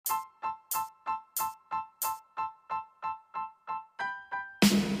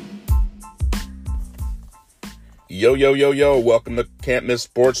Yo, yo, yo, yo. Welcome to Can't Miss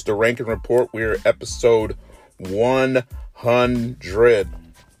Sports, the Ranking Report. We're episode 100.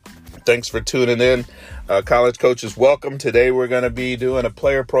 Thanks for tuning in. College coaches, welcome. Today we're going to be doing a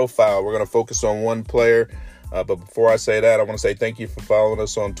player profile. We're going to focus on one player. But before I say that, I want to say thank you for following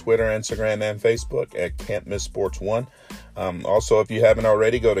us on Twitter, Instagram, and Facebook at Can't Miss Sports 1. Also, if you haven't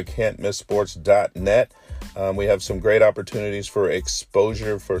already, go to can'tmissports.net. We have some great opportunities for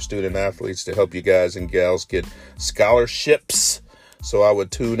exposure for student athletes to help you guys and gals get scholarships. So I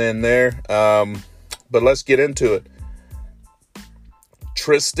would tune in there. But let's get into it.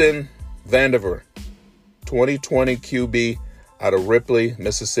 Tristan Vandiver, 2020 QB out of Ripley,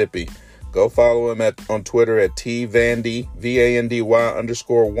 Mississippi. Go follow him on Twitter at tvandy, VANDY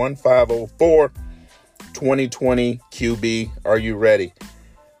 _1504. 2020 QB. Are you ready?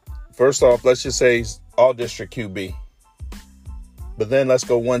 First off, let's just say he's all district QB. But then let's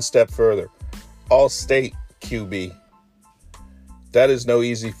go one step further. All state QB. That is no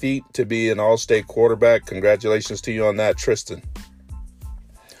easy feat to be an all-state quarterback. Congratulations to you on that, Tristan.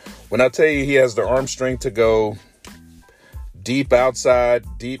 When I tell you he has the arm strength to go deep outside,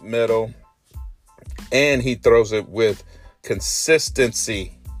 deep middle, and he throws it with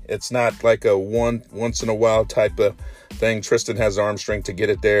consistency. It's not like a once in a while type of thing. Tristan has arm strength to get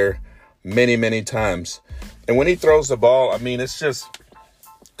it there many, many times. And when he throws the ball, I mean, it's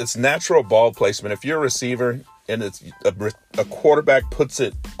natural ball placement. If you're a receiver and it's a quarterback puts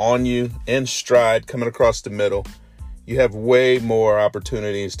it on you in stride coming across the middle, you have way more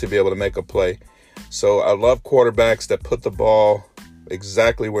opportunities to be able to make a play. So I love quarterbacks that put the ball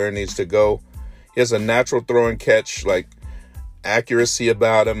exactly where it needs to go. He has a natural throw and catch, like accuracy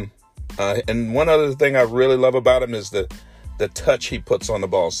about him. And one other thing I really love about him is the touch he puts on the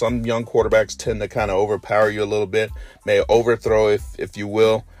ball. Some young quarterbacks tend to kind of overpower you a little bit, may overthrow if you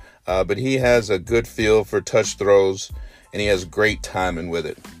will. But he has a good feel for touch throws, and he has great timing with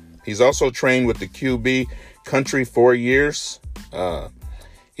it. He's also trained with the QB Country 4 years.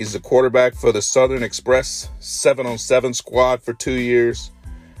 He's the quarterback for the Southern Express 7-on-7 squad for 2 years.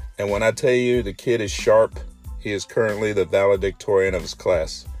 And when I tell you the kid is sharp, he is currently the valedictorian of his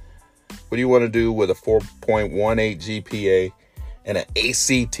class. What do you want to do with a 4.18 GPA and an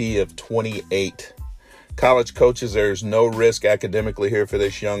ACT of 28? College coaches, there's no risk academically here for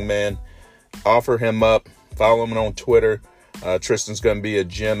this young man. Offer him up. Follow him on Twitter. Tristan's going to be a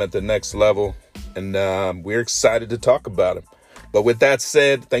gem at the next level. And we're excited to talk about him. But with that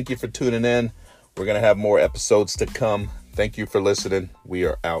said, thank you for tuning in. We're going to have more episodes to come. Thank you for listening. We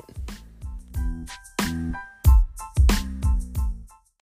are out.